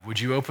would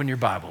you open your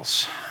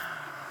Bibles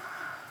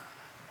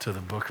to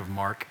the book of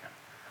Mark,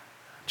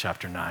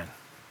 chapter 9.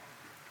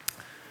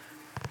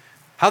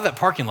 How'd that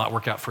parking lot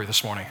work out for you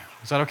this morning?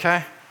 Was that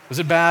okay? Was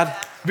it bad?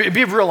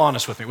 Be real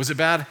honest with me. Was it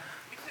bad?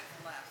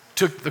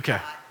 Okay.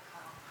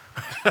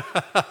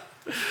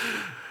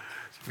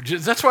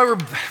 That's why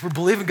we're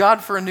believing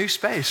God for a new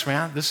space,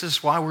 man. This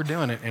is why we're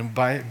doing it. And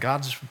by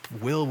God's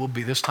will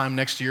be this time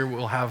next year,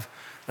 we'll have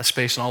a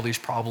space and all these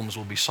problems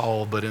will be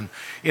solved. But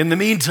in the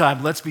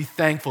meantime, let's be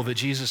thankful that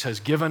Jesus has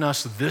given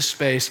us this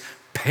space,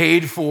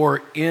 paid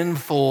for in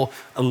full,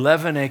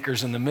 11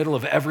 acres in the middle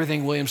of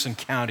everything Williamson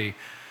County.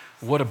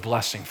 What a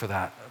blessing for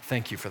that.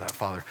 Thank you for that,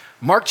 Father.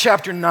 Mark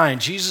chapter 9,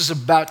 Jesus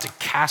is about to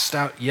cast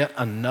out yet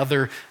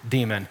another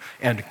demon.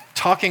 And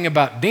talking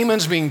about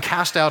demons being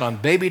cast out on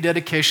baby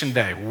dedication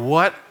day.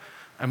 What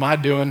am I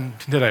doing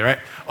today, right?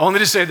 Only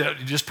to say that,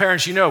 just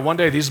parents, you know, one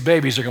day these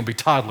babies are going to be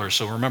toddlers,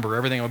 so remember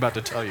everything I'm about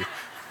to tell you.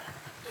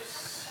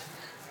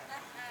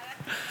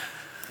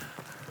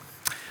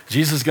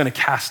 Jesus is going to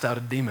cast out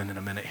a demon in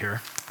a minute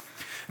here.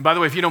 And by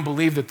the way, if you don't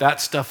believe that that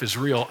stuff is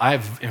real, I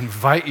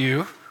invite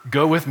you,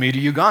 go with me to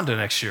Uganda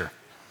next year.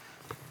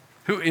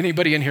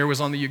 Anybody in here was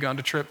on the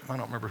Uganda trip? I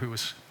don't remember who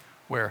was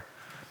where.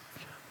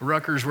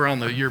 Rutgers were on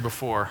the year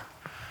before.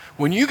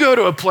 When you go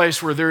to a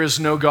place where there is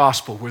no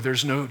gospel, where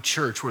there's no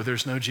church, where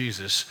there's no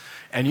Jesus,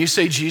 and you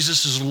say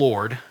Jesus is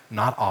Lord,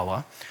 not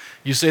Allah,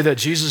 you say that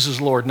Jesus is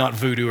Lord, not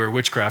voodoo or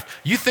witchcraft,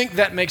 you think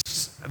that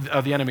makes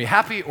the enemy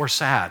happy or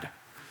sad,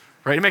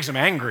 right? It makes him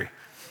angry.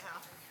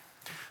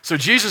 So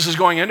Jesus is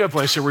going into a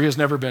place where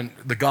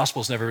the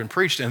gospel's never been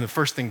preached, and the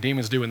first thing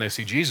demons do when they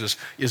see Jesus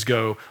is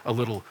go a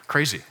little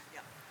crazy.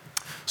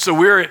 So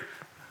we're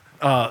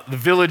at the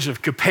village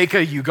of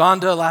Kapeka,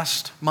 Uganda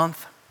last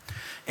month,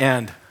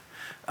 and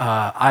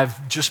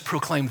I've just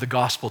proclaimed the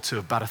gospel to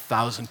about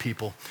 1,000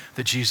 people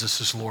that Jesus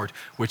is Lord,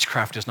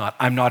 witchcraft is not.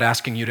 I'm not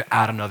asking you to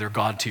add another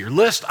God to your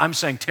list. I'm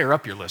saying tear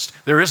up your list.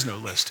 There is no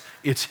list.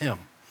 It's him.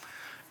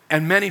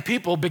 And many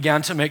people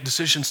began to make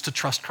decisions to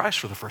trust Christ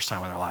for the first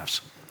time in their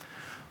lives.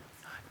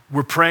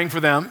 We're praying for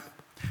them,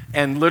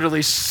 and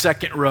literally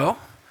second row,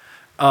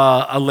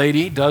 a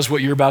lady does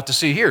what you're about to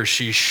see here.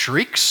 She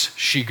shrieks,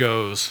 she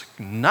goes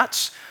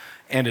nuts,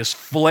 and is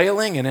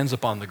flailing and ends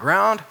up on the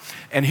ground.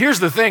 And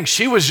here's the thing,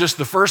 she was just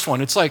the first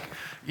one. It's like,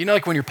 you know,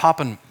 like when you're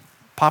popping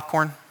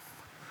popcorn,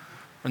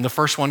 and the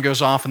first one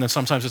goes off, and then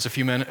sometimes it's a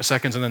few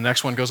seconds, and then the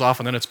next one goes off,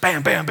 and then it's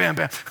bam, bam, bam,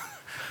 bam.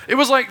 It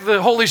was like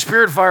the Holy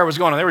Spirit fire was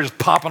going on. They were just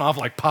popping off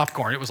like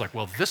popcorn. It was like,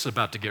 well, this is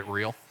about to get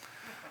real.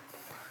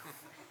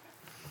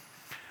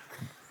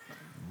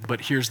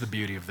 But here's the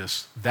beauty of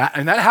this. That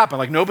happened.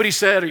 Like nobody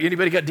said, or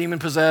anybody got demon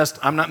possessed.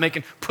 I'm not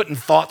putting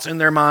thoughts in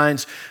their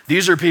minds.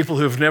 These are people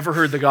who have never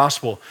heard the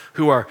gospel,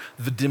 who are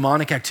the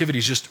demonic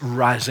activities just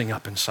rising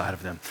up inside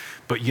of them.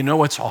 But you know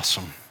what's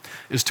awesome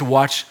is to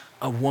watch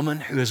a woman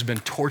who has been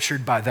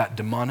tortured by that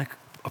demonic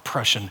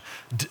oppression,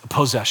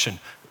 possession,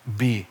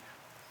 be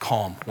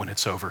calm when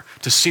it's over.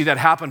 To see that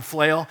happen,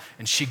 flail,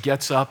 and she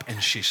gets up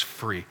and she's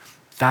free.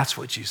 That's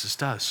what Jesus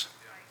does.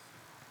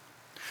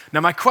 Now,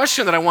 my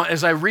question that I want,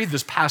 as I read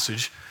this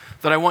passage,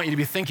 that I want you to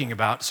be thinking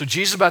about, so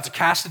Jesus is about to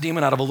cast a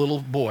demon out of a little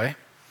boy,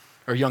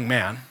 or young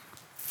man.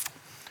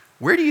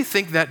 Where do you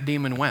think that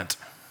demon went?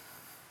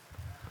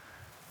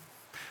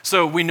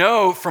 So we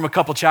know from a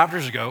couple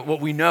chapters ago, what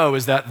we know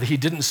is that he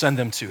didn't send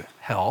them to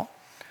hell,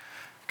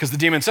 because the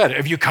demon said,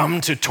 have you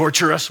come to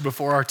torture us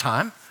before our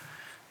time?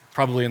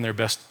 Probably in their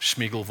best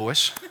Schmeagol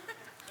voice.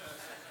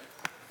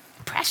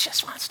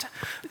 Precious wants to.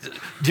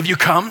 Have you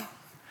come?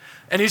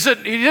 And he said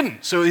he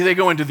didn't. So they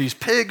go into these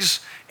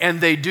pigs and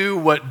they do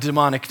what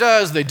demonic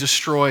does. They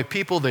destroy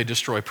people, they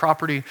destroy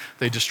property,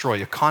 they destroy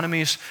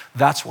economies.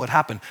 That's what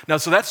happened. Now,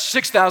 so that's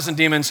 6,000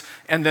 demons.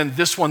 And then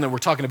this one that we're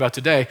talking about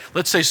today,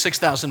 let's say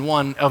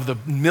 6,001 of the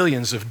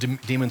millions of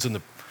demons in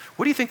the,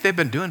 what do you think they've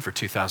been doing for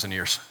 2,000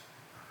 years?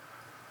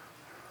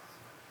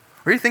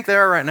 Where do you think they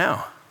are right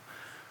now?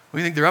 What do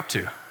you think they're up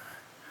to?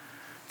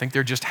 Think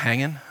they're just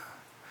hanging?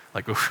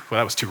 Like, well,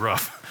 that was too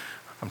rough.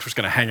 I'm just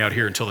going to hang out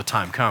here until the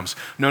time comes.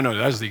 No,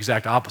 that is the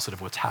exact opposite of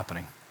what's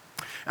happening.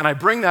 And I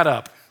bring that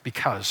up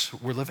because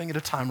we're living at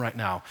a time right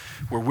now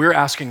where we're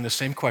asking the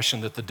same question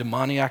that the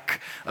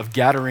demoniac of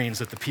Gadarenes,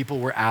 that the people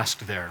were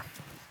asked there.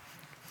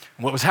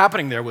 And what was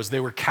happening there was they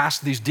were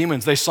cast, these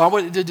demons. They saw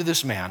what it did to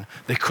this man.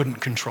 They couldn't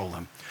control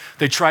him.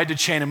 They tried to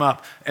chain him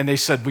up, and they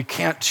said, we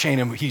can't chain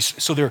him.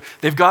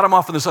 They've got him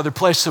off in this other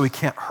place so he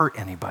can't hurt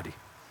anybody.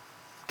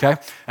 Okay?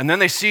 And then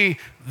they see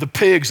the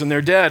pigs and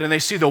they're dead, and they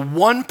see the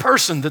one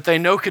person that they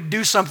know could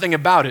do something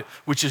about it,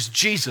 which is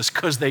Jesus,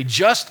 because they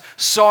just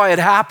saw it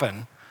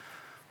happen.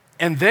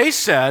 And they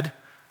said,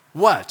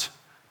 what?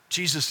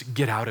 Jesus,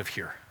 get out of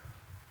here.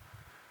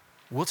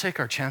 We'll take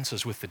our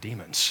chances with the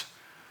demons,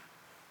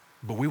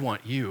 but we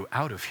want you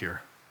out of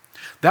here.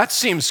 That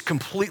seems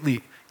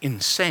completely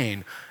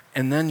insane.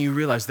 And then you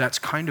realize that's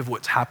kind of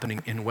what's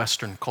happening in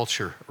Western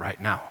culture right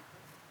now.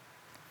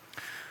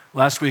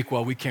 Last week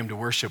while we came to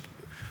worship,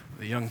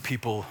 the young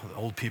people, the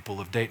old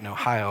people of Dayton,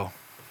 Ohio,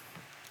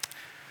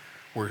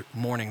 were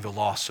mourning the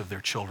loss of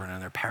their children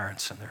and their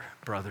parents and their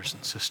brothers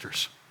and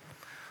sisters.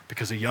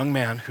 Because a young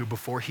man who,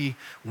 before he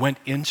went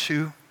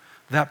into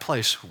that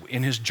place,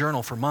 in his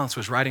journal for months,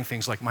 was writing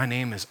things like, my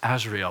name is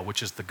Azrael,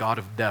 which is the god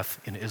of death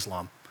in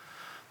Islam.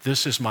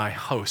 This is my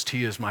host.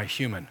 He is my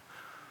human.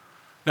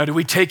 Now, do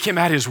we take him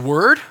at his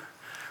word?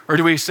 Or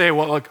do we say,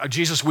 well, look,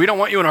 Jesus, we don't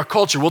want you in our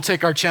culture. We'll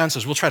take our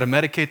chances. We'll try to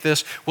medicate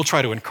this. We'll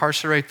try to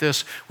incarcerate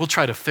this. We'll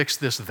try to fix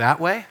this that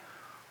way.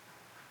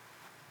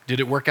 Did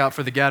it work out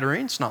for the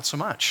Gadarenes? Not so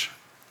much.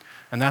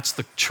 And that's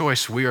the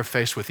choice we are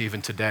faced with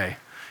even today,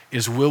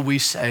 is will we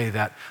say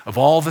that of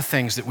all the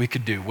things that we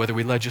could do, whether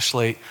we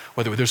legislate,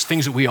 whether there's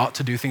things that we ought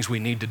to do, things we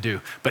need to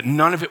do, but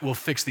none of it will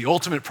fix the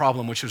ultimate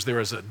problem, which is there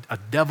is a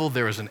devil,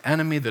 there is an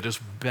enemy that has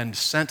been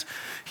sent.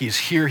 He's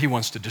here. He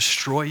wants to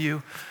destroy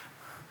you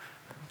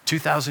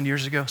 2,000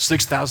 years ago,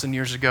 6,000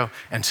 years ago,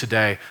 and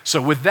today.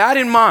 So with that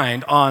in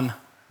mind, on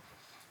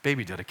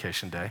baby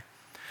dedication day,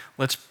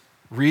 let's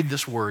read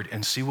this word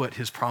and see what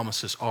his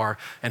promises are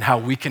and how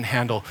we can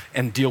handle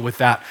and deal with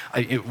that.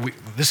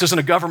 This isn't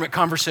a government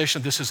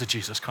conversation. This is a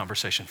Jesus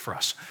conversation for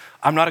us.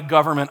 I'm not a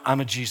government.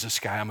 I'm a Jesus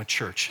guy. I'm a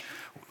church.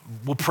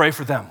 We'll pray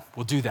for them.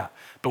 We'll do that.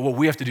 But what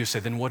we have to do is say,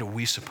 then what are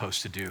we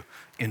supposed to do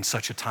in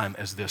such a time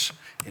as this,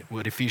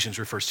 what Ephesians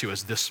refers to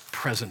as this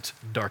present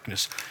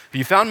darkness? Have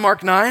you found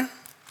Mark 9?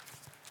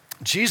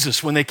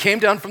 Jesus, when they came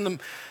down from the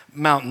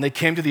mountain, they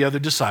came to the other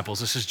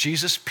disciples. This is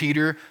Jesus,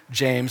 Peter,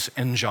 James,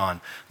 and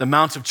John. The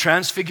Mount of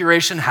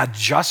Transfiguration had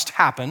just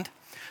happened.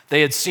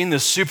 They had seen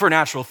this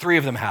supernatural, three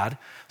of them had,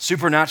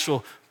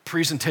 supernatural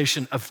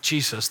presentation of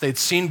Jesus. They'd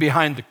seen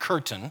behind the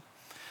curtain,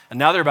 and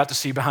now they're about to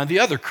see behind the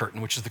other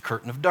curtain, which is the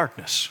curtain of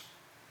darkness.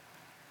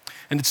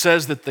 And it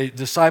says that the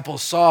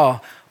disciples saw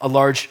a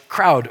large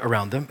crowd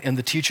around them and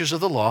the teachers of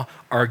the law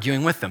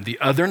arguing with them. The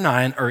other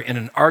 9 are in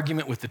an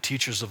argument with the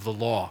teachers of the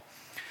law.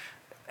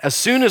 As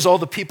soon as all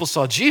the people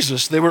saw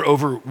Jesus, they were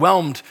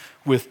overwhelmed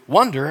with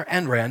wonder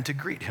and ran to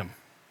greet him.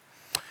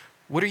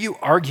 What are you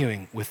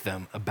arguing with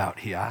them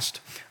about? He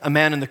asked. A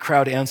man in the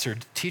crowd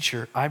answered,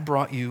 Teacher, I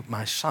brought you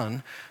my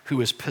son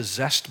who is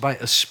possessed by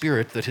a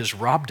spirit that has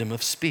robbed him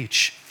of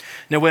speech.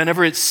 Now,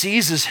 whenever it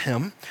seizes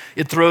him,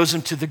 it throws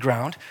him to the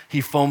ground. He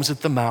foams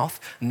at the mouth,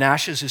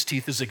 gnashes his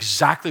teeth, is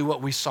exactly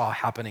what we saw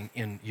happening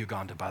in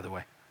Uganda, by the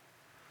way,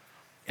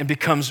 and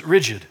becomes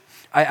rigid.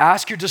 I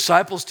asked your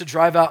disciples to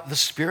drive out the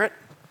spirit,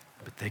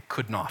 but they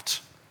could not.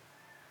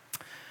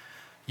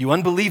 You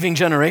unbelieving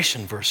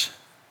generation, verse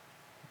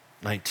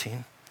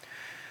 19.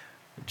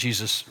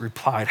 Jesus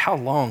replied, how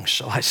long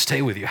shall I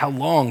stay with you? How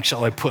long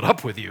shall I put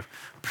up with you?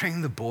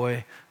 Bring the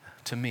boy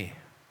to me.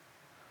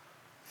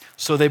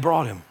 So they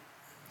brought him.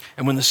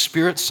 And when the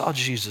spirit saw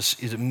Jesus,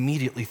 it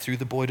immediately threw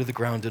the boy to the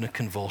ground in a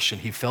convulsion.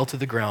 He fell to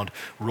the ground,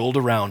 rolled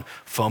around,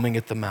 foaming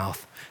at the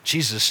mouth.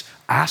 Jesus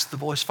asked the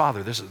boy's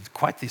father, there's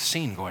quite the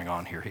scene going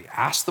on here. He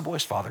asked the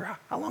boy's father,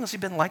 how long has he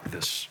been like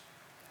this?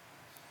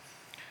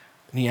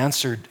 And he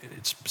answered,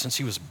 it's since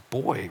he was a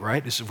boy,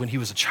 right? This is when he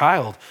was a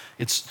child.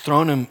 It's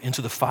thrown him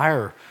into the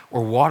fire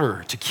or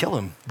water to kill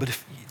him. But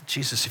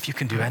Jesus, if you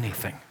can do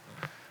anything,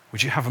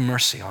 would you have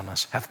mercy on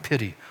us, have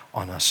pity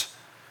on us,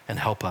 and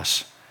help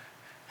us?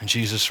 And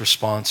Jesus'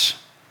 response,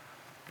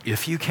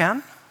 if you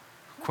can?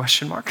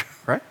 Question mark,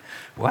 right?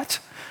 What?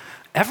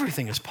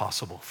 Everything is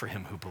possible for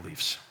him who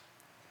believes.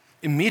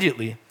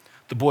 Immediately,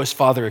 the boy's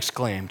father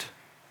exclaimed,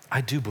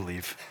 I do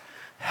believe.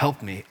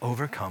 Help me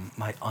overcome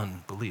my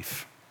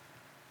unbelief.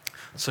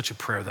 Such a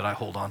prayer that I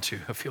hold on to.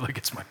 I feel like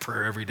it's my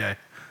prayer every day.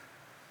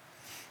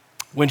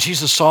 When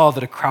Jesus saw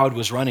that a crowd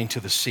was running to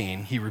the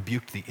scene, he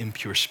rebuked the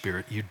impure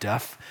spirit. You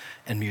deaf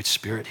and mute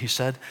spirit, he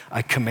said,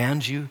 I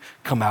command you,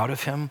 come out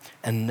of him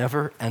and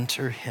never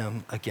enter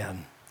him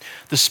again.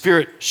 The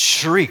spirit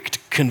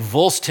shrieked,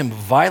 convulsed him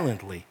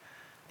violently,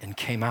 and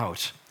came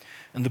out.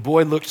 And the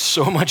boy looked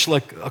so much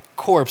like a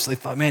corpse, they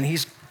thought, man,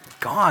 he's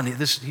gone.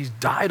 He's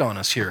died on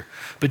us here.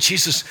 But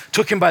Jesus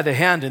took him by the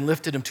hand and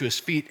lifted him to his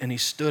feet, and he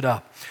stood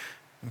up.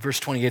 In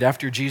verse 28,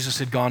 after Jesus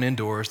had gone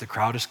indoors, the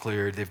crowd is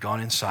cleared, they've gone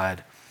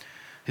inside.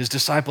 His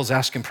disciples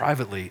asked him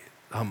privately,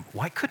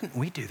 why couldn't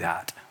we do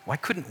that? Why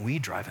couldn't we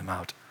drive him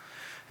out?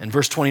 In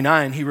verse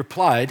 29, he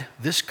replied,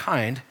 this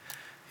kind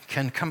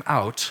can come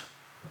out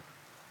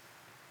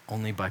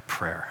only by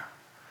prayer.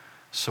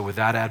 So with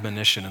that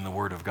admonition in the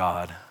word of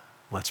God,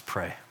 let's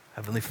pray.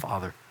 Heavenly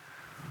Father,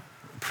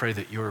 pray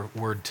that your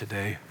word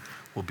today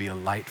will be a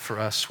light for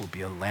us, will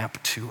be a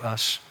lamp to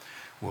us,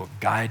 will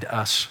guide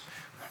us.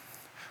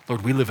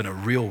 Lord, we live in a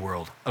real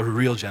world, a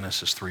real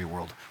Genesis 3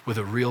 world, with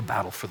a real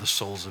battle for the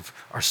souls of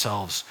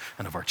ourselves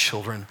and of our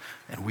children.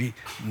 And we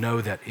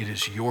know that it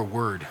is your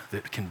word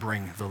that can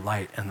bring the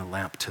light and the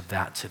lamp to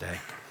that today.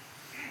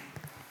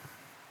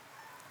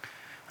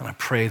 And I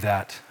pray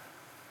that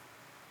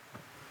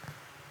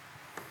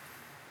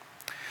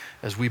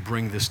as we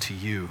bring this to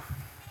you,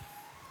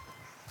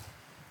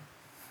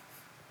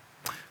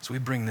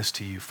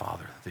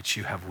 Father, that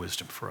you have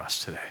wisdom for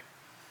us today.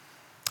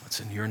 It's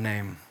in your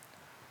name,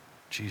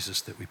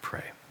 Jesus, that we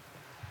pray.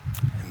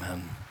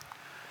 Amen.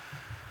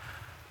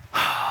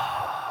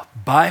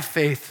 By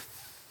faith,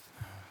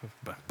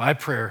 by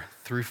prayer,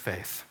 through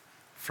faith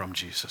from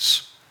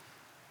Jesus.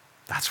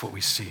 That's what we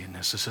see in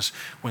this. This is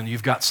when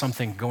you've got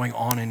something going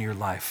on in your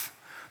life.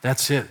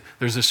 That's it.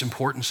 There's this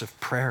importance of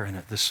prayer in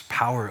it, this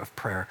power of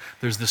prayer.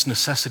 There's this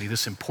necessity,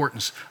 this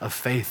importance of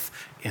faith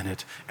in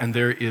it. And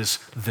there is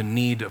the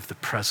need of the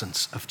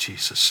presence of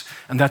Jesus.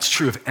 And that's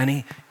true of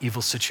any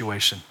evil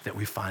situation that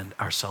we find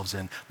ourselves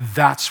in.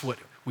 That's what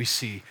we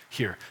see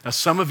here. Now,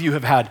 some of you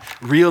have had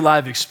real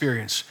live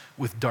experience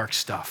with dark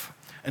stuff,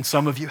 and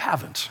some of you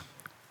haven't.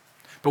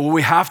 But what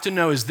we have to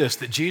know is this,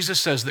 that Jesus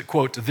says that,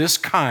 quote, this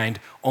kind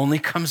only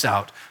comes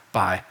out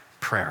by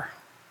prayer.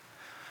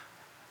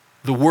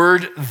 The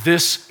word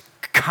this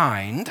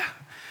kind,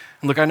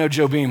 and look, I know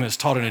Joe Beam has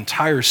taught an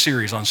entire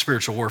series on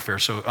spiritual warfare,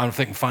 so I don't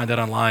think you can find that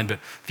online, but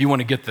if you want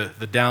to get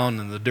the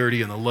down and the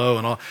dirty and the low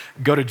and all,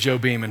 go to Joe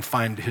Beam and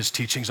find his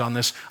teachings on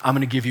this. I'm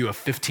going to give you a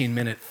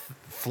 15-minute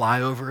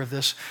flyover of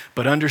this,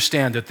 but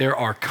understand that there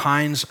are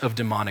kinds of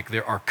demonic,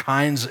 there are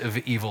kinds of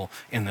evil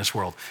in this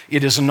world.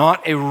 It is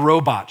not a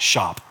robot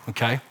shop,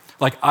 okay?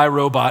 Like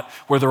iRobot,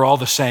 where they're all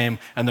the same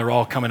and they're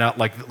all coming out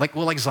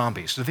like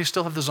zombies. Do they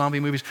still have the zombie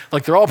movies?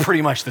 Like they're all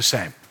pretty much the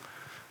same.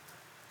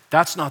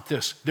 That's not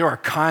this. There are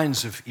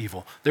kinds of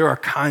evil. There are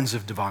kinds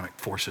of demonic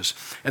forces.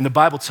 And the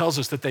Bible tells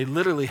us that they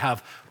literally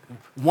have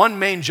one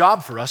main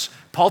job for us.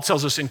 Paul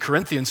tells us in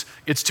Corinthians,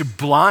 it's to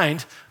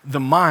blind the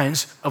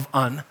minds of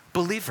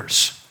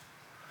unbelievers.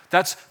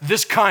 That's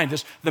this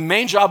kind, the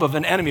main job of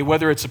an enemy,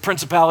 whether it's a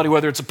principality,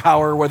 whether it's a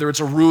power, whether it's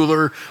a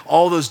ruler,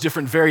 all those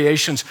different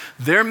variations,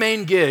 their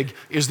main gig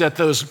is that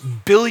those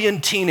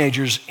billion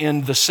teenagers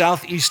in the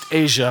Southeast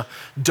Asia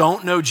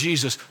don't know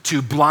Jesus,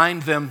 to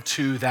blind them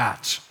to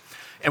that.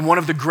 And one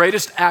of the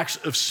greatest acts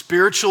of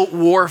spiritual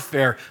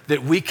warfare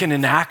that we can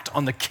enact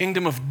on the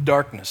kingdom of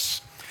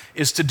darkness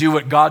is to do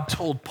what God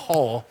told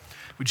Paul,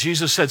 what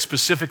Jesus said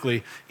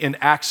specifically in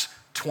Acts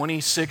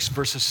 26,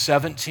 verses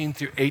 17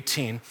 through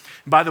 18.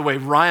 By the way,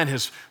 Ryan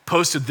has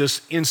posted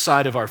this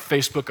inside of our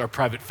Facebook, our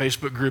private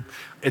Facebook group.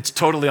 It's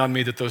totally on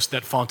me that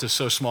that font is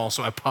so small,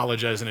 so I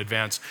apologize in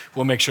advance.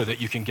 We'll make sure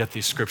that you can get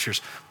these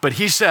scriptures. But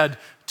he said,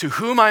 to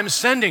whom I'm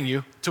sending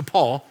you, to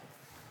Paul,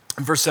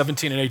 in verse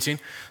 17 and 18,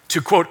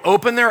 to, quote,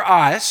 open their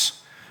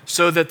eyes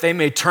so that they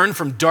may turn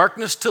from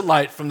darkness to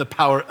light, from the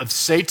power of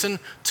Satan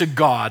to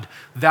God.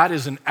 That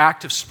is an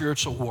act of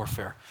spiritual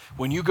warfare.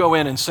 When you go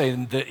in and say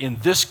that in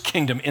this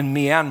kingdom, in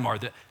Myanmar,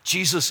 that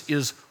Jesus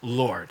is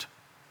Lord,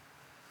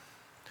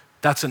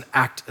 that's an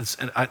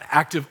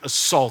active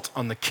assault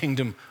on the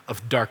kingdom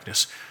of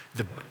darkness.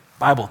 The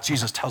Bible,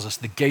 Jesus tells us,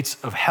 the gates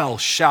of hell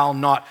shall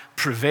not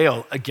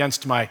prevail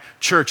against my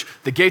church.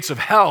 The gates of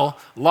hell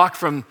lock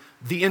from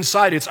the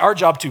inside. It's our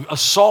job to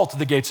assault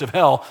the gates of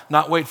hell,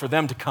 not wait for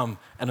them to come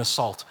and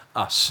assault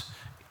us.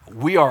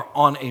 We are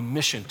on a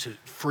mission to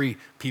free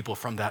people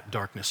from that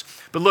darkness.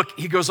 But look,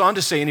 he goes on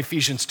to say in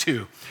Ephesians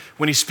 2,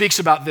 when he speaks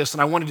about this,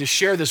 and I wanted to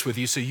share this with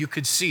you so you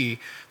could see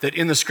that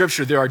in the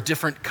scripture there are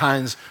different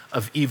kinds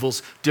of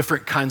evils,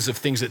 different kinds of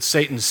things that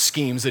Satan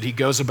schemes, that he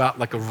goes about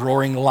like a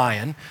roaring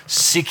lion,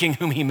 seeking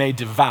whom he may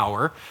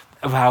devour,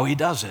 of how he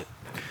does it.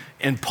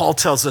 And Paul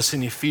tells us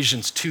in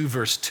Ephesians 2,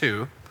 verse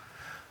 2,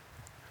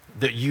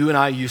 that you and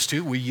I used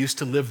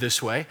to live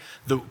this way.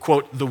 The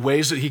quote, the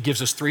ways that he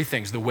gives us three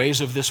things, the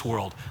ways of this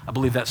world. I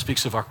believe that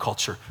speaks of our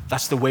culture.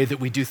 That's the way that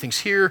we do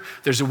things here.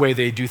 There's a way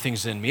they do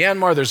things in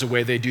Myanmar. There's a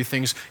way they do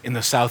things in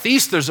the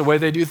Southeast. There's a way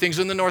they do things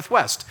in the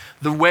Northwest.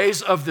 The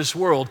ways of this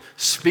world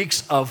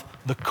speaks of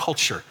the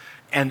culture.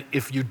 And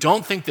if you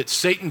don't think that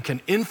Satan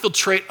can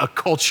infiltrate a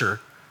culture,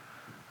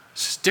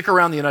 stick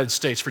around the United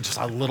States for just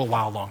a little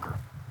while longer.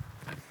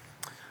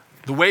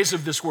 The ways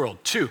of this world.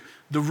 2,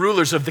 the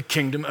rulers of the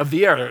kingdom of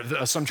the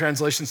air. Some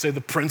translations say the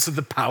prince of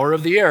the power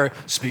of the air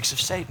speaks of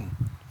Satan.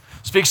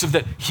 Speaks of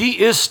that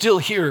he is still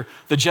here,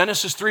 the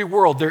Genesis 3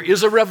 world. There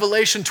is a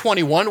Revelation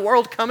 21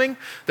 world coming.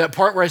 That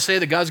part where I say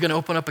that God's going to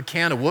open up a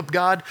can of whoop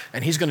God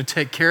and he's going to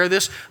take care of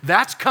this.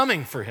 That's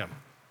coming for him.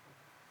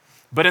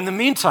 But in the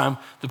meantime,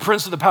 the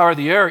prince of the power of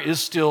the air is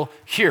still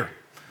here.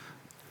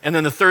 And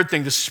then the third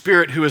thing, the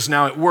spirit who is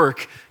now at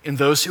work in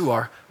those who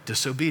are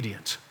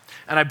disobedient.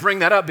 And I bring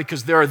that up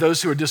because there are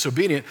those who are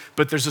disobedient,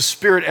 but there's a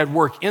spirit at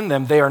work in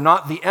them. They are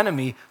not the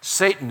enemy,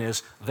 Satan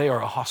is. They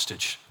are a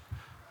hostage.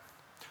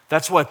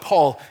 That's why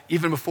Paul,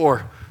 even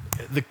before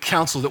the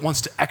council that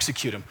wants to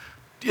execute him,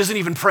 isn't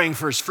even praying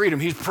for his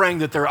freedom. He's praying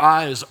that their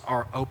eyes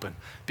are open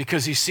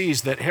because he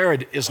sees that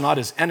Herod is not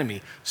his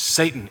enemy.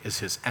 Satan is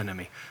his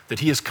enemy, that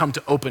he has come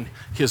to open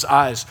his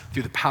eyes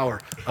through the power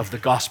of the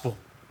gospel.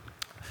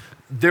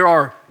 There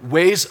are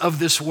ways of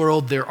this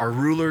world, there are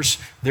rulers,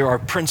 there are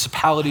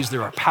principalities,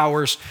 there are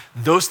powers.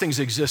 Those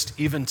things exist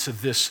even to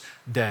this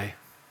day.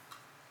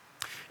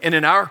 And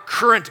in our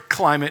current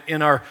climate,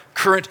 in our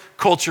current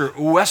culture,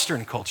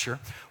 Western culture,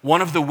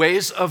 one of the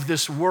ways of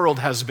this world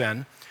has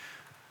been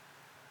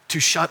to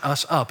shut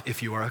us up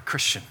if you are a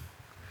Christian.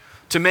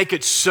 To make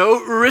it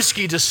so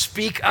risky to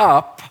speak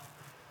up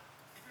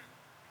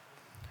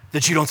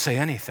that you don't say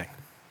anything.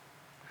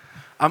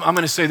 I'm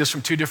going to say this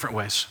from two different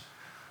ways.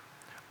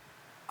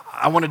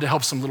 I wanted to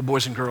help some little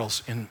boys and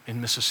girls in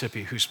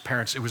Mississippi whose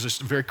parents, it was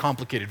just very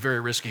complicated, very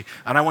risky.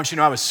 And I want you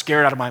to know I was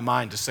scared out of my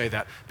mind to say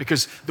that,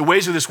 because the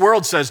ways of this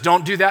world says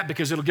don't do that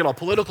because it'll get all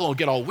political, it'll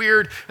get all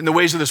weird, and the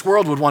ways of this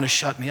world would want to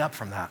shut me up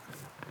from that.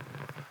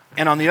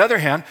 And on the other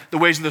hand, the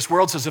ways of this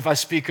world says if I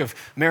speak of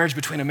marriage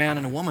between a man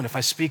and a woman, if I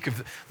speak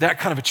of that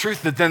kind of a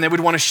truth, that then they would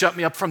want to shut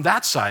me up from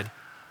that side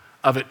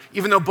of it,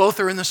 even though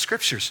both are in the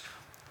scriptures.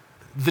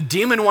 The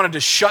demon wanted to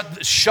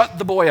shut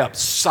the boy up,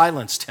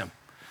 silenced him.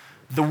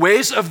 The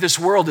ways of this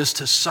world is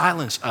to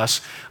silence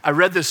us. I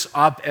read this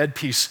op-ed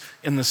piece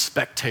in The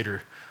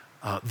Spectator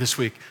this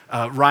week.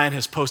 Ryan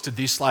has posted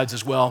these slides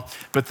as well.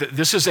 But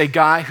this is a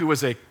guy who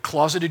was a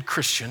closeted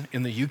Christian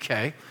in the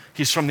UK.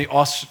 He's from the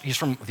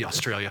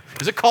Australia.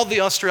 Is it called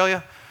the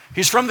Australia?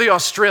 He's from the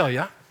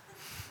Australia.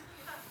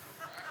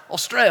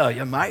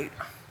 Australia, mate.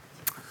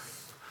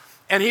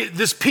 And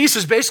this piece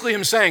is basically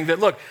him saying that,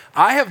 look,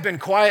 I have been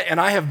quiet and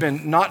I have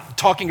been not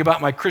talking about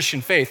my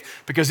Christian faith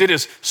because it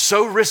is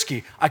so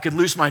risky I could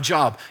lose my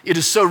job. It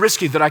is so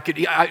risky that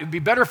it'd be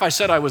better if I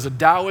said I was a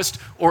Taoist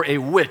or a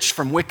witch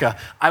from Wicca.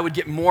 I would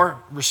get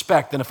more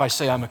respect than if I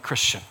say I'm a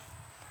Christian.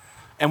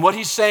 And what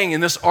he's saying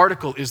in this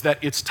article is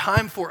that it's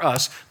time for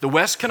us, the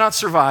West cannot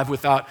survive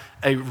without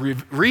a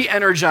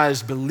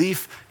re-energized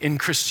belief in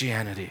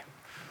Christianity.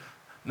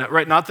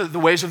 Not the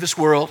ways of this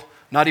world,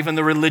 not even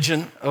the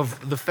religion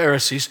of the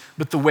Pharisees,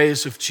 but the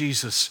ways of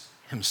Jesus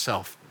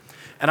himself.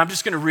 And I'm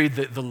just going to read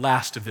the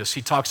last of this.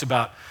 He talks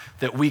about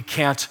that we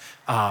can't,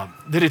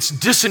 that it's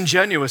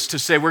disingenuous to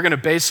say we're going to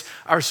base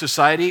our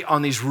society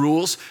on these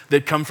rules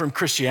that come from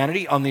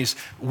Christianity, on these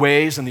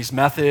ways and these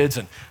methods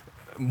and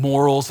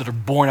morals that are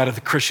born out of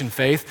the Christian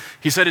faith.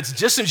 He said it's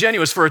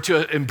disingenuous for it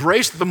to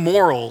embrace the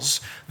morals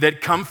that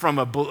come from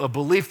a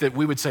belief that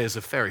we would say is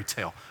a fairy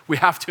tale. We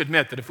have to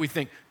admit that if we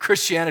think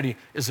Christianity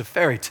is a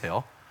fairy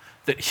tale,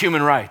 that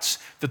human rights,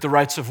 that the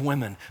rights of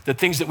women, that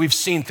things that we've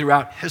seen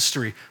throughout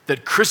history,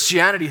 that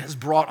Christianity has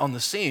brought on the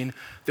scene,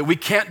 that we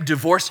can't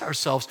divorce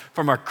ourselves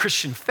from our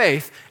Christian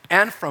faith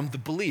and from the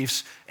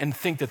beliefs and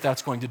think that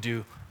that's going to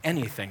do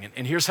anything.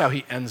 And here's how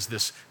he ends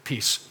this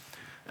piece.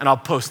 And I'll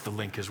post the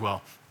link as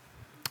well.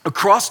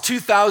 Across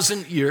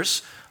 2,000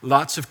 years,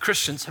 lots of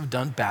Christians have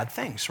done bad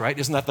things, right?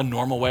 Isn't that the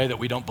normal way that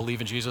we don't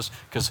believe in Jesus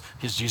because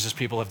his Jesus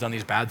people have done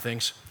these bad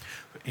things?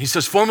 He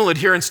says, formal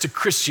adherence to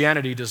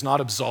Christianity does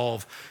not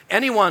absolve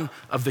anyone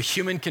of the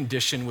human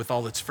condition with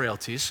all its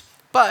frailties,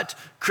 but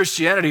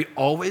Christianity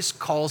always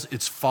calls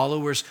its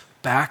followers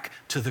back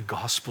to the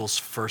gospel's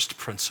first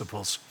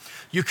principles.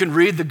 You can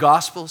read the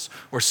Gospels,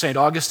 or St.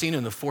 Augustine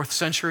in the 4th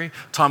century,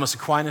 Thomas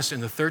Aquinas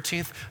in the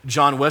 13th,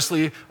 John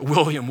Wesley,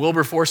 William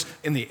Wilberforce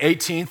in the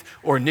 18th,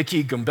 or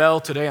Nicky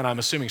Gumbel today, and I'm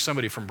assuming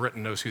somebody from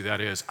Britain knows who that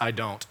is. I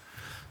don't.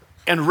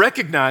 And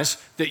recognize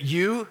that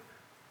you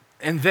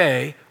and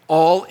they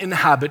all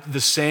inhabit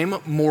the same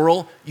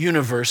moral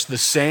universe, the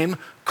same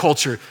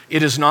culture.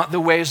 It is not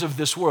the ways of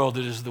this world,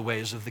 it is the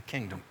ways of the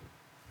kingdom.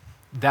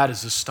 That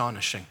is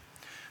astonishing.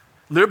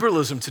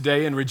 Liberalism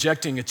today, in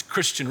rejecting its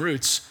Christian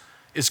roots,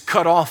 is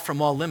cut off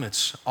from all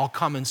limits, all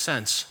common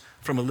sense,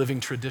 from a living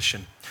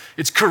tradition.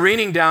 It's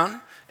careening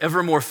down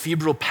ever more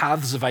febrile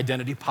paths of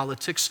identity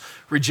politics,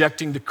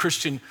 rejecting the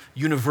Christian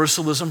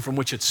universalism from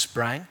which it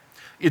sprang.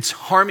 It's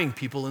harming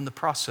people in the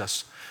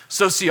process.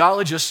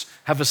 Sociologists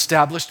have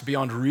established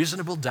beyond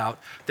reasonable doubt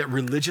that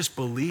religious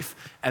belief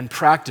and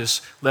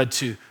practice led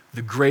to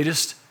the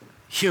greatest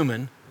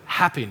human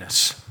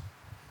happiness.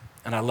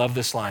 And I love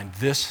this line.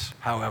 There's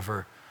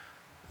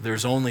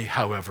only,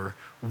 however,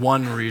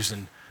 one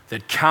reason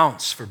that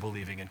counts for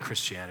believing in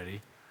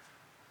Christianity,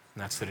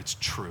 and that's that it's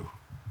true.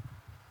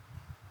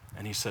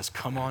 And he says,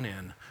 come on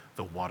in,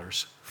 the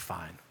water's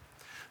fine.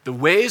 The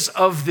ways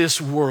of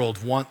this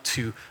world want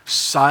to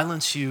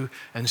silence you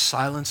and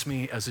silence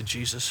me as a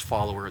Jesus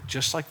follower,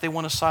 just like they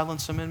want to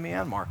silence him in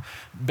Myanmar.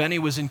 Benny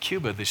was in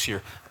Cuba this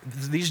year.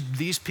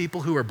 These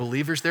people who are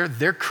believers there,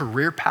 their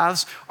career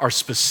paths are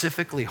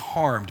specifically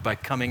harmed by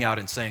coming out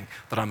and saying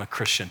that I'm a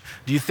Christian.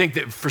 Do you think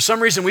that for some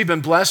reason we've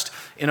been blessed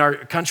in our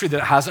country that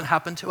it hasn't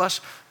happened to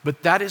us?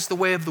 But that is the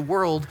way of the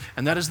world,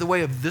 and that is the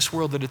way of this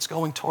world that it's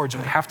going towards.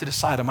 And we have to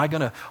decide, am I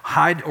going to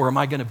hide or am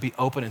I going to be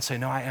open and say,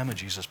 no, I am a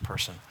Jesus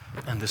person,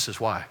 and this is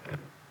why.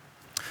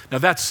 Now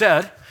that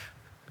said,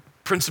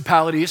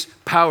 principalities,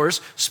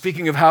 powers,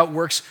 speaking of how it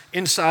works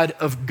inside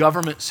of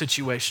government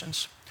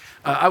situations,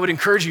 I would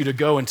encourage you to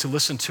go and to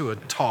listen to a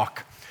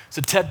talk. It's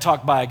a TED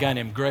Talk by a guy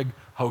named Greg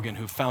Hogan,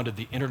 who founded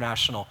the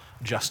International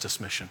Justice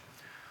Mission.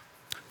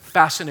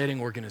 Fascinating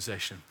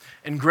organization.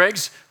 And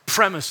Greg's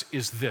premise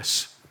is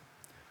this: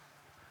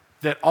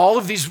 that all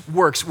of these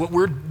works, what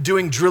we're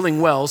doing,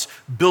 drilling wells,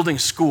 building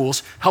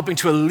schools, helping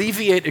to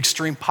alleviate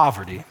extreme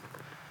poverty,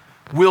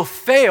 will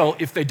fail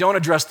if they don't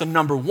address the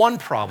number one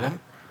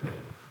problem,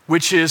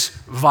 which is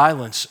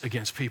violence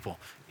against people.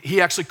 He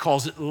actually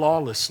calls it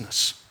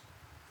lawlessness.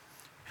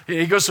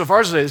 He goes so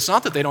far as to say, it's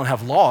not that they don't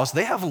have laws.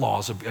 They have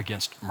laws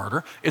against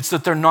murder. It's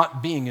that they're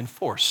not being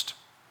enforced.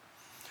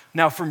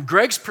 Now, from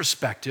Greg's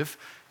perspective,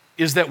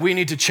 is that we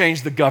need to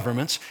change the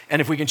governments,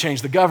 and if we can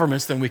change the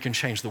governments, then we can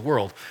change the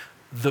world.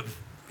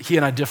 he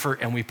and I differ,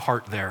 and we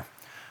part there.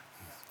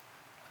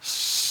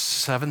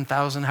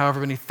 7,000, however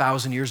many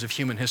thousand years of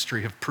human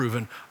history have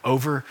proven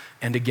over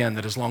and again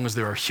that as long as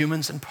there are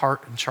humans in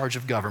charge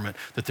of government,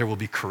 that there will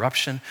be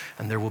corruption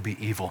and there will be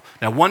evil.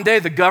 Now, one day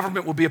the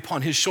government will be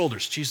upon his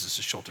shoulders, Jesus'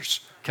 shoulders,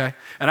 okay?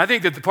 And I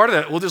think that the part of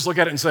that, we'll just look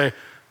at it and say,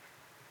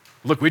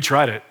 look, we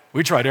tried it.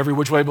 We tried every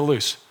which way but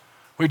loose.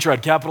 We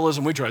tried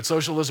capitalism, we tried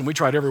socialism, we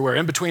tried everywhere,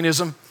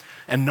 in-betweenism,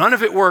 and none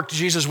of it worked.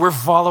 Jesus, we're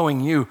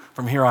following you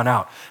from here on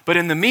out. But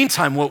in the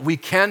meantime, what we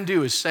can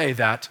do is say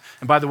that,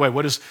 and by the way,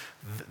 what is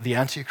the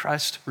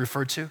Antichrist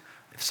referred to?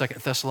 2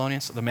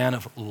 Thessalonians, the man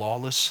of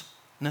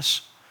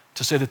lawlessness,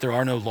 to say that there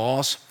are no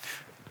laws.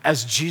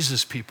 As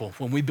Jesus people,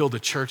 when we build a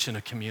church in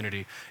a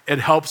community, it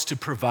helps to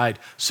provide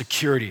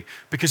security.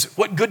 Because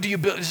what good do you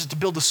build is to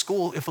build a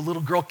school if a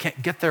little girl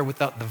can't get there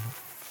without the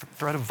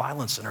threat of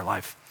violence in her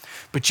life?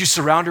 But you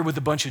surround her with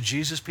a bunch of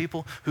Jesus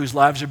people whose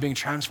lives are being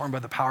transformed by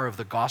the power of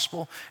the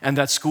gospel, and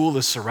that school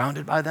is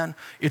surrounded by them.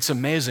 It's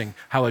amazing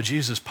how a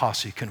Jesus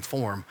posse can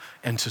form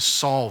and to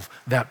solve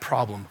that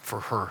problem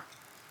for her.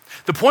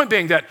 The point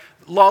being that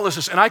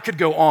lawlessness, and I could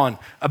go on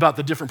about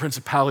the different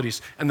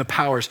principalities and the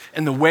powers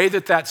and the way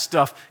that that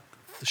stuff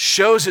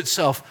shows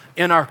itself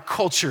in our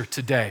culture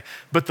today.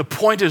 But the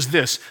point is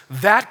this,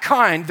 the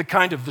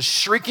kind of the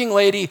shrieking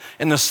lady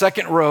in the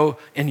second row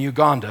in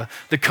Uganda,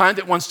 the kind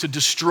that wants to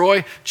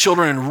destroy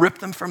children and rip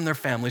them from their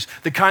families,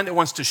 the kind that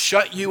wants to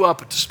shut you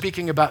up to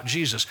speaking about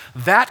Jesus,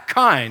 that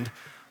kind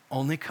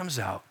only comes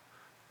out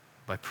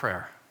by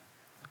prayer.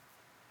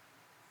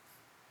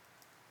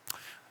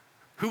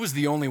 Who was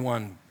the only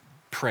one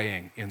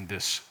praying in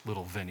this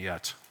little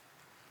vignette?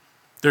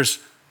 There's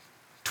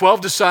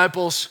 12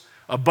 disciples,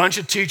 a bunch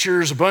of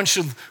teachers, a bunch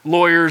of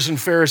lawyers and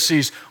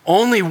Pharisees.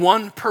 Only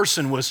one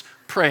person was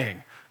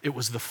praying. It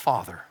was the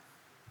Father.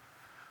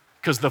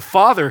 Because the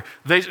Father,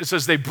 it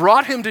says they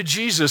brought him to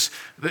Jesus.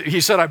 He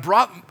said,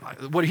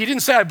 he didn't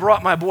say I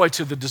brought my boy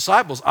to the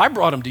disciples. I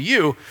brought him to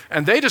you.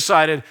 And they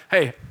decided,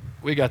 hey,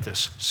 we got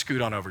this.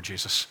 Scoot on over,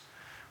 Jesus.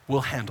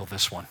 We'll handle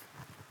this one.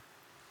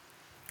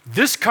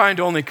 This kind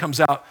only comes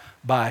out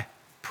by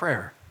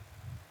prayer.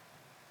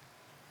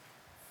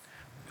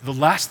 The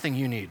last thing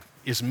you need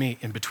is me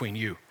in between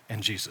you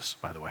and Jesus,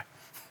 by the way.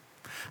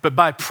 But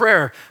by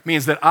prayer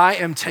means that I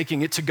am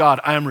taking it to God.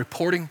 I am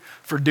reporting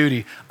for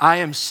duty. I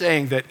am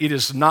saying that it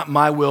is not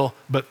my will,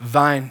 but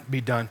thine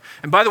be done.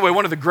 And by the way,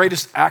 one of the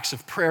greatest acts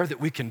of prayer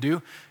that we can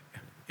do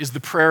is the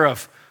prayer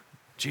of,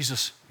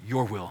 Jesus,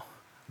 your will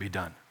be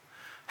done.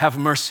 Have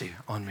mercy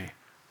on me.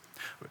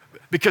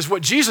 Because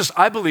what Jesus,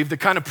 I believe, the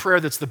kind of prayer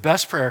that's the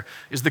best prayer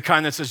is the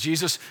kind that says,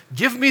 Jesus,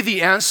 give me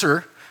the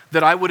answer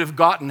that I would have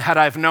gotten had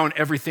I have known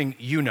everything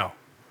you know.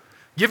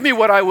 Give me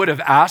what I would have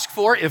asked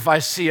for if I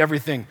see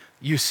everything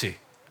you see.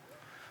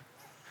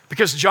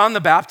 Because John the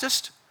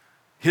Baptist,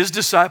 his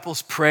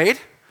disciples prayed,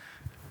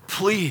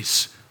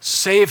 please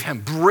save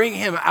him, bring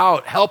him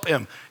out, help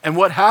him. And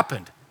what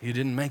happened? He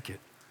didn't make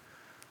it.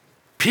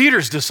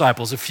 Peter's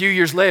disciples, a few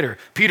years later,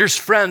 Peter's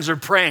friends are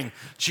praying,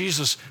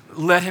 Jesus,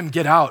 let him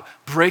get out,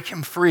 break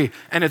him free.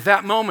 And at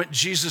that moment,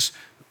 Jesus,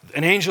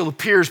 an angel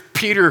appears,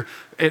 Peter,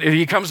 and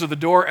he comes to the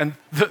door, and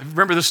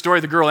remember the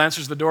story, the girl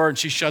answers the door and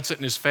she shuts it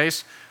in his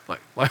face,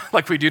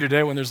 like we do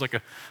today when there's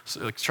like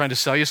trying to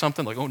sell you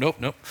something, like, oh,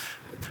 nope.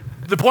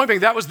 The point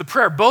being, that was the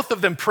prayer. Both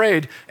of them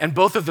prayed, and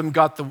both of them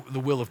got the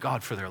will of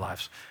God for their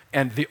lives.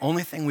 And the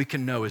only thing we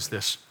can know is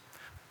this,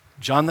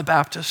 John the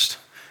Baptist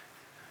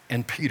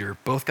and Peter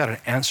both got an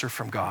answer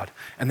from God,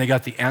 and they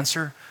got the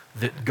answer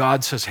that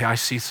God says, hey, I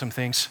see some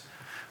things.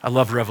 I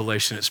love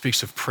Revelation. It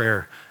speaks of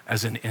prayer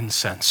as an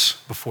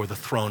incense before the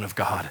throne of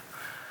God.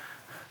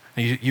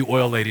 And you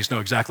oil ladies know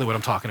exactly what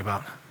I'm talking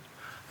about.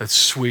 That's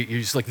sweet.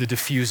 It's like the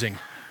diffusing.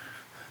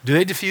 Do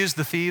they diffuse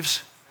the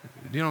thieves?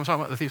 Do you know what I'm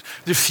talking about, the thieves?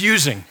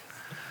 Diffusing.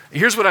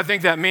 Here's what I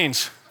think that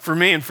means for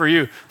me and for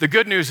you. The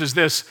good news is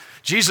this,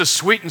 Jesus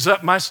sweetens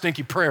up my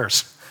stinky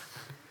prayers.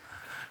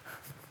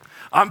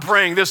 I'm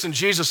praying this, and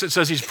Jesus, it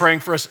says he's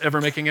praying for us,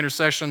 ever making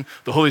intercession.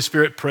 The Holy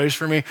Spirit prays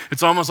for me.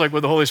 It's almost like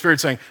with the Holy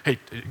Spirit saying, hey,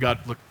 God,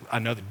 look, I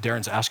know that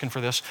Darren's asking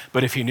for this,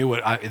 but if he knew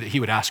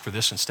he would ask for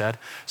this instead.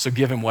 So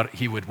give him what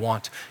he would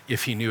want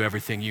if he knew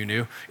everything you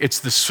knew.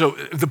 So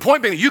the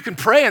point being that you can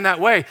pray in that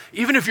way,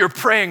 even if you're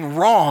praying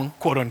wrong,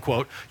 quote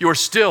unquote, you're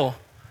still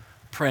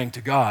praying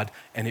to God,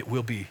 and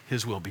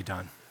his will be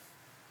done.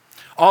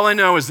 All I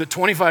know is that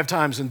 25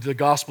 times in the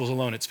Gospels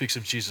alone, it speaks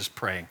of Jesus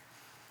praying.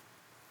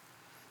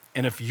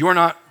 And if you're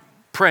not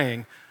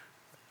praying,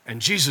 and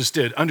Jesus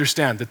did,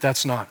 understand that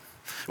that's not.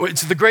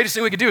 It's the greatest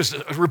thing we could do is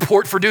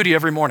report for duty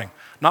every morning.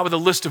 Not with a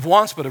list of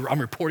wants, but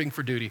I'm reporting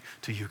for duty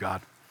to you,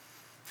 God.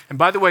 And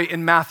by the way,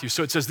 in Matthew,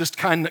 so it says this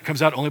kind that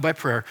comes out only by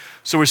prayer.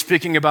 So we're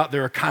speaking about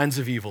there are kinds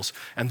of evils.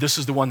 And this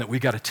is the one that we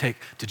got to take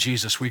to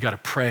Jesus. We got to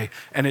pray.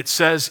 And it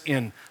says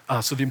in,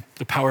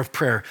 the power of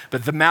prayer.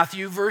 But the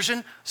Matthew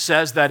version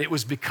says that it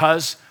was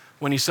because,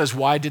 when he says,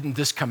 why didn't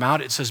this come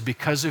out? It says,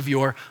 because of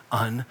your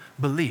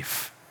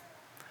unbelief.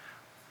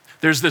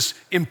 There's this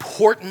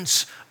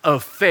importance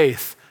of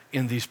faith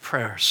in these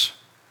prayers.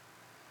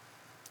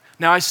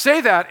 Now, I say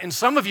that, and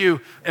some of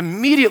you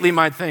immediately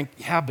might think,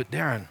 yeah, but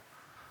Darren,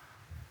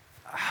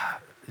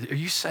 are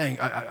you saying,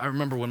 I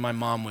remember when my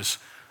mom was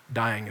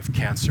dying of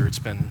cancer. It's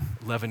been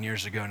 11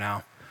 years ago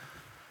now.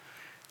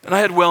 And I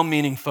had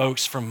well-meaning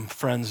folks from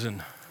friends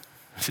in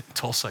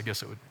Tulsa, I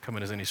guess it would come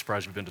in as any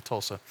surprise if you've been to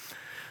Tulsa,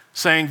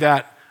 saying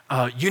that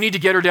you need to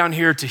get her down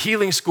here to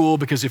healing school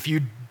because if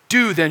you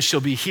do, then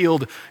she'll be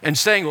healed. And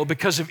saying, well,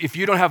 because if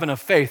you don't have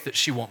enough faith, that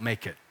she won't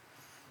make it.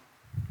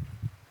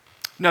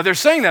 Now, they're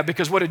saying that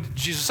because what did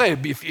Jesus say?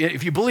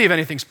 If you believe,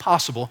 anything's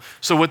possible.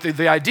 So what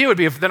the idea would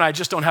be, if then I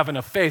just don't have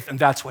enough faith, and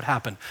that's what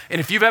happened. And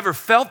if you've ever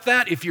felt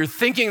that, if you're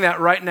thinking that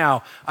right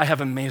now, I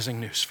have amazing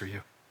news for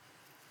you.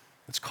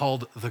 It's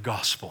called the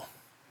gospel.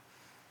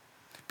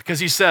 Because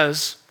he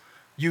says,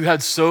 you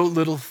had so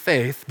little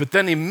faith, but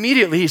then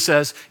immediately he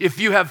says, if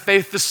you have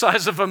faith the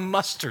size of a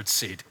mustard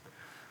seed.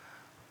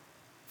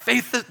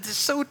 Faith is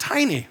so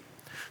tiny.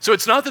 So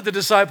it's not that the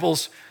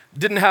disciples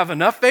didn't have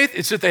enough faith,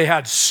 it's that they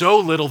had so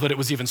little that it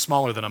was even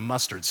smaller than a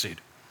mustard seed.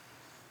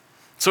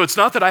 So it's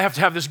not that I have to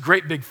have this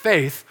great big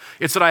faith,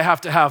 it's that I have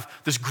to have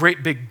this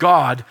great big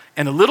God,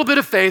 and a little bit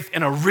of faith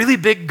in a really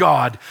big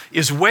God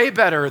is way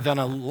better than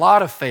a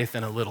lot of faith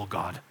in a little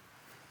God.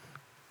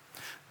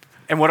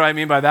 And what do I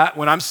mean by that?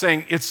 When I'm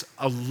saying it's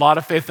a lot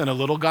of faith in a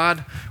little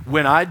God,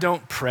 when I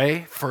don't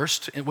pray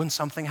first when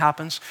something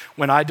happens,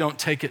 when I don't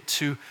take it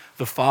to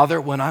the Father,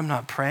 when I'm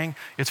not praying,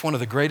 it's one of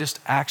the greatest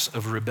acts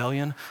of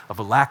rebellion, of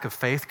a lack of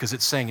faith, because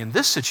it's saying, in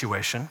this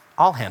situation,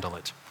 I'll handle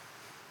it.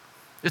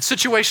 It's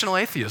situational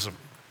atheism.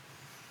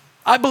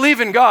 I believe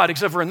in God,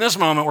 except for in this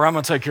moment where I'm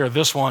going to take care of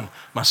this one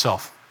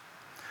myself.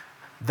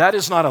 That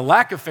is not a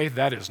lack of faith,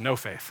 that is no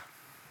faith.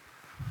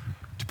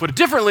 To put it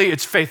differently,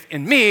 it's faith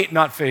in me,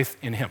 not faith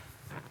in him.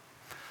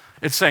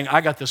 It's saying, I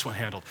got this one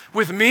handled.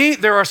 With me,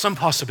 there are some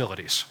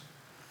possibilities.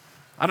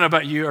 I don't know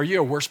about you. Are you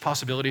a worst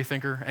possibility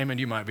thinker? Amen,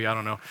 you might be. I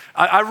don't know.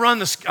 I run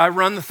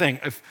the thing.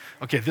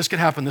 Okay, this could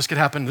happen.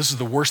 This is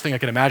the worst thing I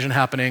can imagine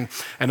happening.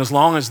 And as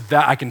long as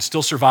that, I can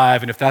still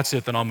survive. And if that's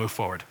it, then I'll move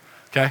forward.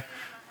 Okay?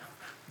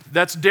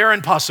 That's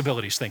Darren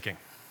possibilities thinking.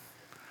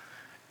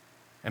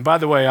 And by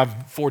the way, I'm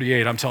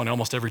 48. I'm telling you,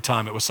 almost every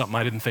time it was something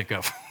I didn't think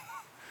of.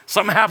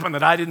 Something happened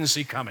that I didn't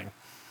see coming.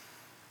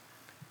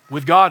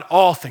 With God,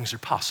 all things are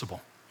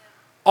possible.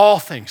 All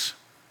things.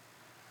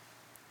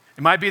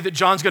 It might be that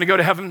John's going to go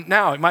to heaven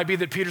now. It might be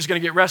that Peter's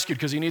going to get rescued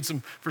because he needs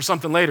him for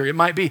something later. It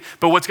might be.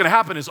 But what's going to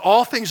happen is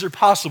all things are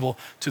possible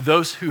to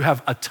those who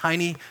have a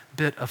tiny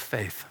bit of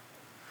faith.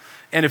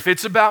 And if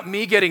it's about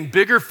me getting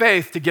bigger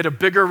faith to get a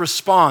bigger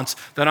response,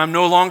 then I'm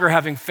no longer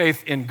having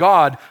faith in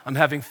God. I'm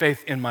having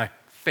faith in my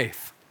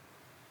faith.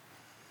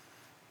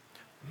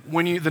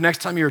 The next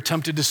time you're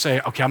tempted to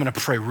say, okay, I'm going to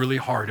pray really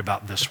hard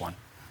about this one.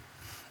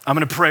 I'm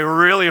going to pray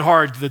really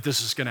hard that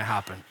this is going to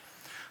happen.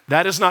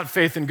 That is not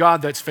faith in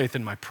God, that's faith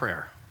in my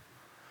prayer.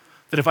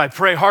 That if I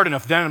pray hard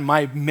enough, then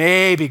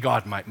maybe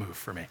God might move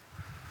for me.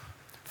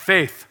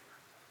 Faith,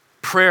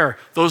 prayer,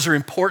 those are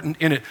important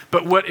in it.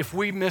 But what if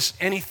we miss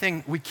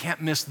anything, we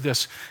can't miss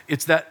this.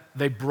 It's that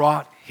they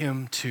brought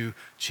him to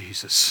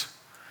Jesus.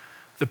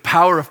 The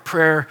power of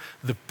prayer,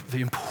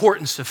 the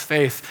importance of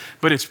faith,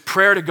 but it's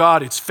prayer to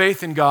God, it's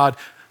faith in God.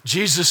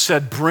 Jesus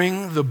said,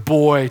 bring the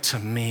boy to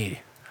me.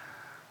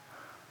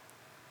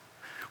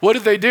 What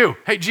did they do?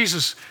 Hey,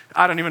 Jesus,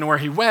 I don't even know where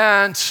he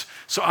went,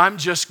 so I'm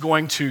just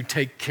going to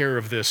take care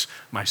of this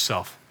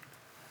myself.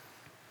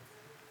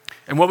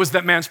 And what was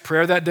that man's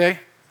prayer that day?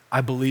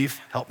 I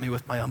believe, help me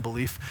with my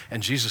unbelief.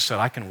 And Jesus said,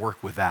 I can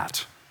work with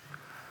that.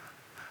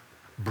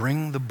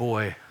 Bring the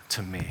boy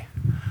to me.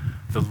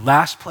 The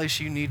last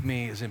place you need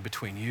me is in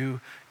between you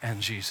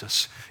and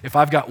Jesus. If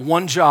I've got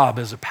one job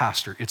as a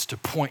pastor, it's to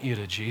point you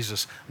to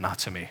Jesus, not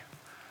to me.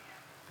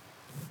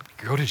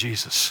 Go to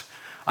Jesus.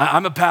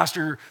 I'm a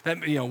pastor that,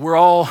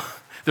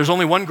 there's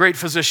only one great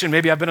physician.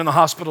 Maybe I've been in the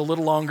hospital a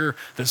little longer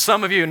than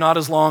some of you, not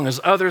as long as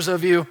others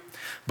of you,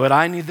 but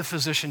I need the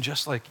physician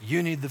just like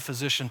you need the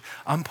physician.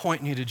 I'm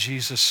pointing you to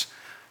Jesus,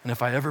 and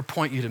if I ever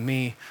point you to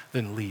me,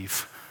 then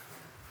leave,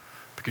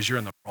 because you're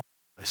in the wrong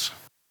place.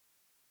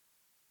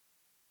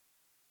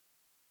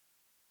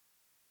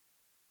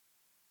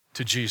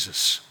 To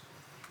Jesus.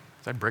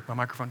 Did I break my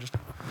microphone just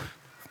now?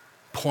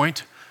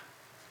 Point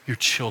your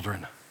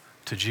children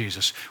to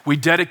Jesus. We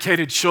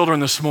dedicated children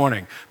this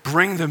morning.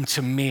 Bring them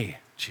to me,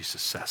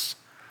 Jesus says.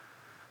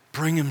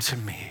 Bring them to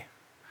me.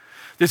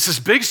 There's this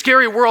big,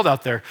 scary world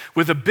out there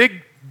with a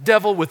big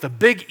devil, with a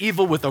big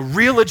evil, with a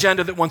real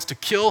agenda that wants to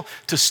kill,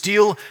 to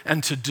steal,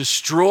 and to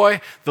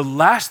destroy. The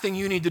last thing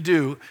you need to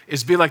do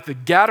is be like the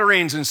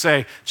Gadarenes and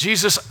say,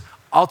 Jesus,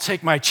 I'll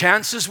take my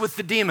chances with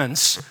the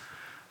demons.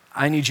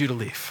 I need you to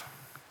leave.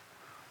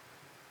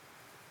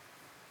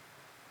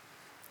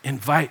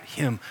 Invite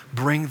him,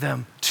 bring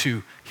them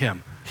to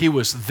him. He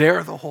was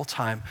there the whole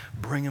time.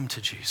 Bring them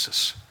to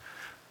Jesus.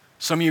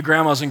 Some of you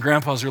grandmas and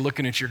grandpas are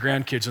looking at your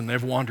grandkids and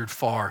they've wandered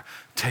far.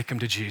 Take them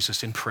to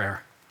Jesus in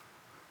prayer.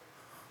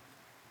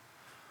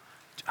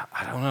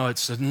 I don't know,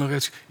 it's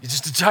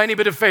just a tiny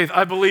bit of faith.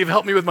 I believe,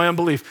 help me with my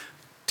unbelief.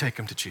 Take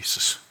them to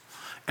Jesus.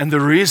 And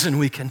the reason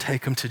we can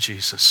take them to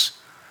Jesus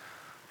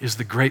is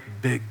the great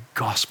big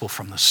gospel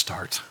from the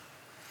start.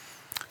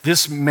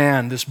 This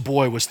man, this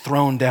boy was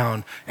thrown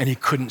down and he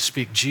couldn't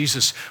speak.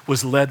 Jesus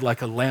was led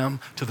like a lamb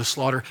to the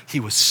slaughter. He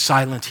was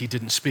silent, he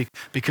didn't speak.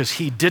 Because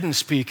he didn't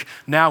speak,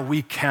 now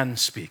we can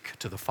speak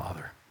to the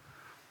Father.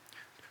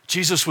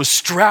 Jesus was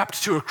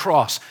strapped to a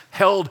cross,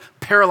 held,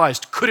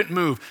 paralyzed, couldn't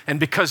move. And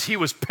because he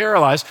was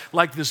paralyzed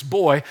like this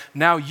boy,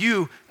 now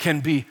you can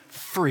be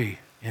free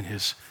in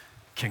his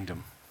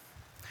kingdom.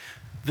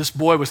 This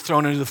boy was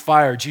thrown into the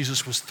fire.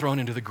 Jesus was thrown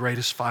into the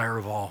greatest fire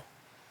of all.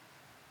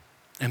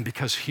 And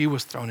because he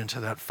was thrown into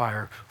that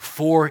fire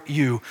for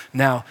you,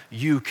 now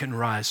you can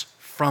rise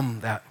from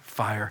that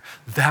fire.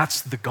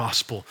 That's the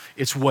gospel.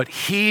 It's what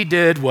he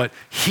did, what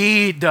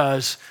he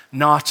does,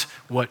 not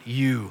what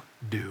you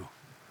do.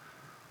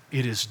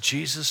 It is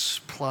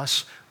Jesus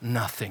plus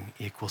nothing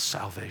equals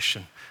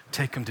salvation.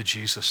 Take him to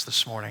Jesus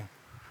this morning.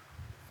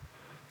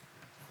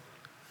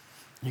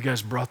 You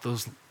guys brought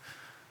those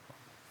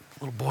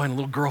little boy and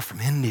little girl from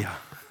India.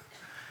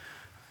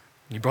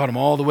 You brought them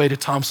all the way to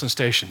Thompson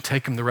Station.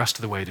 Take them the rest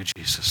of the way to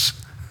Jesus.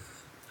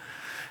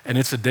 And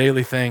it's a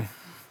daily thing.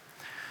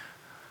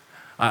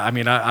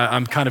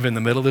 I'm kind of in the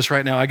middle of this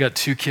right now. I got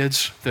 2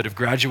 kids that have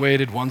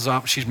graduated.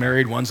 She's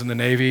married, one's in the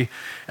Navy.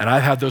 And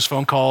I've had those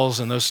phone calls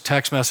and those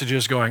text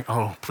messages going,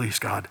 oh, please,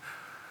 God,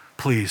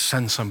 please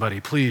send somebody,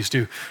 please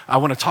do. I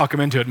want to talk them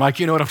into it. Mike,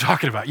 you know what I'm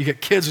talking about. You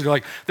get kids that are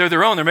like, they're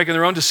their own. They're making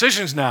their own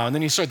decisions now. And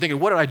then you start thinking,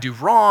 what did I do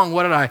wrong?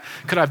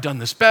 Could I have done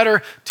this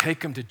better?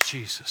 Take them to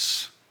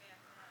Jesus.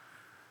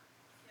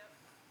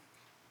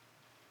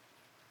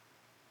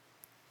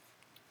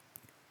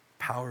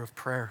 Power of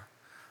prayer.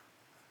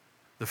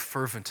 The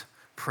fervent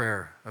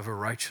prayer of a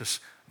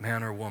righteous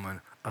man or woman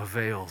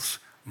avails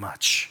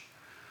much.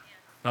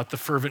 Not the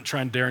fervent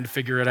trying Darren to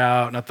figure it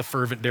out, not the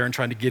fervent Darren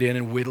trying to get in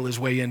and whittle his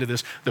way into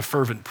this, the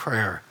fervent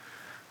prayer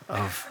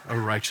of a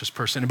righteous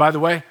person. And by the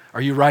way,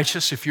 are you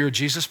righteous if you're a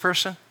Jesus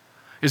person?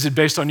 Is it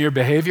based on your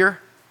behavior?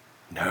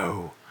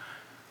 No.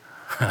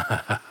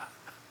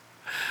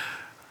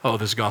 Oh,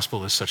 this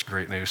gospel is such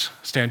great news.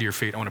 Stand to your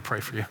feet. I want to pray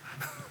for you.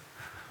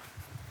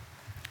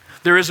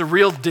 There is a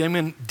real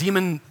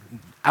demon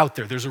out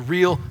there. There's a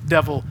real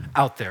devil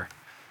out there.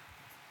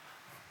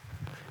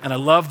 And I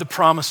love the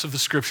promise of the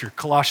scripture,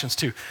 Colossians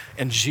 2.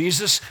 And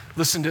Jesus,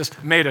 listen to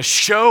this, made a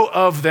show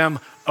of them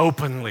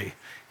openly.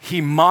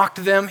 He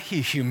mocked them,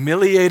 he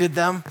humiliated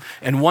them,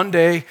 and one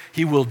day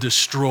he will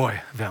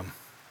destroy them.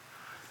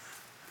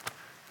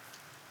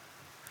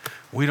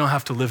 We don't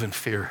have to live in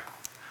fear.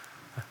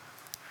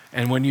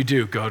 And when you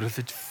do,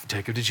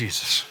 take it to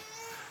Jesus.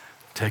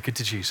 Take it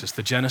to Jesus.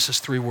 The Genesis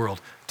 3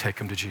 world, take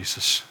him to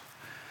Jesus.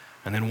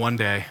 And then one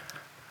day,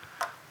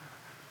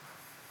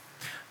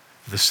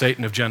 the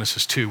Satan of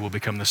Genesis 2 will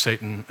become the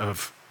Satan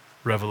of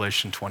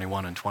Revelation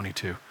 21 and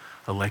 22.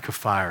 A lake of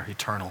fire,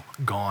 eternal,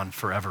 gone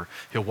forever.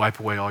 He'll wipe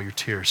away all your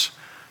tears.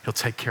 He'll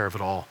take care of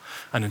it all.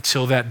 And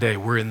until that day,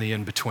 we're in the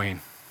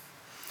in-between.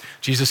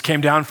 Jesus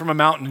came down from a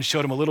mountain and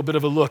showed them a little bit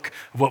of a look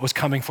of what was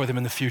coming for them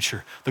in the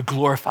future, the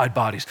glorified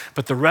bodies.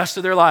 But the rest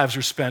of their lives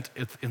are spent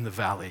in the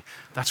valley.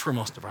 That's where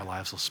most of our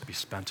lives will be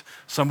spent.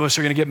 Some of us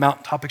are going to get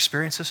mountaintop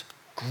experiences.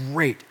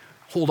 Great.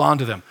 Hold on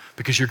to them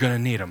because you're going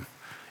to need them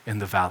in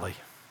the valley.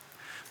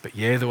 But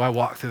yea, though I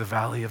walk through the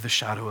valley of the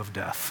shadow of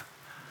death,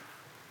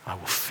 I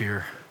will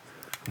fear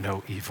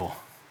no evil.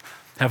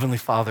 Heavenly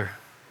Father,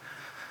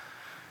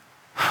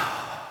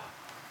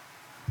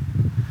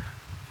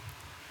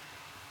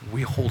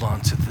 we hold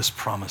on to this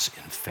promise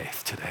in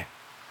faith today.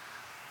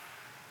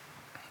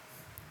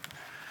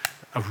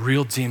 Of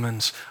real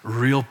demons,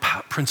 real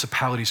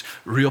principalities,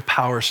 real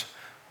powers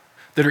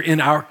that are in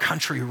our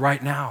country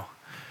right now.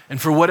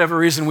 And for whatever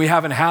reason, we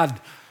haven't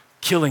had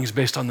killings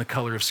based on the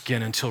color of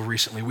skin until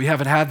recently. We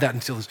haven't had that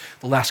until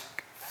the last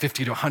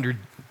 50 to 100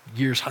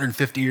 years,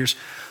 150 years.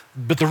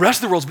 But the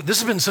rest of the world, this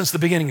has been since the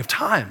beginning of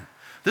time.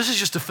 This is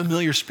just a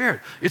familiar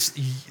spirit. It's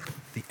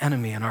the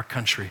enemy in our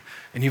country.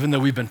 And even though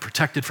we've been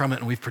protected from it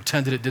and we've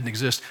pretended it didn't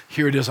exist,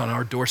 here it is on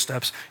our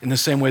doorsteps in the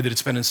same way that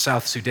it's been in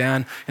South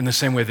Sudan, in the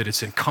same way that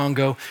it's in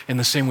Congo, in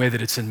the same way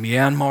that it's in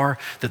Myanmar,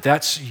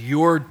 that's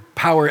your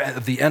power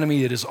of the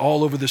enemy that is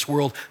all over this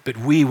world. But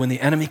when the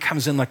enemy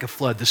comes in like a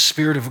flood, the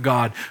Spirit of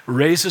God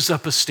raises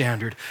up a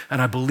standard. And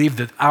I believe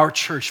that our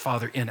church,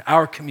 Father, in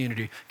our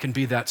community can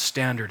be that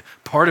standard,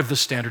 part of the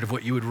standard of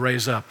what you would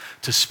raise up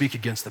to speak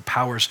against the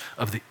powers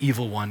of the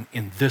evil one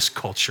in this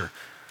culture.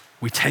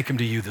 We take him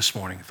to you this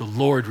morning. The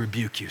Lord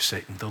rebuke you,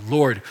 Satan. The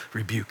Lord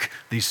rebuke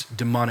these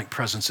demonic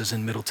presences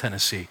in Middle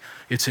Tennessee.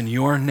 It's in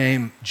your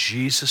name,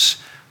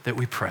 Jesus, that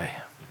we pray.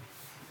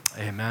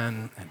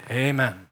 Amen and amen.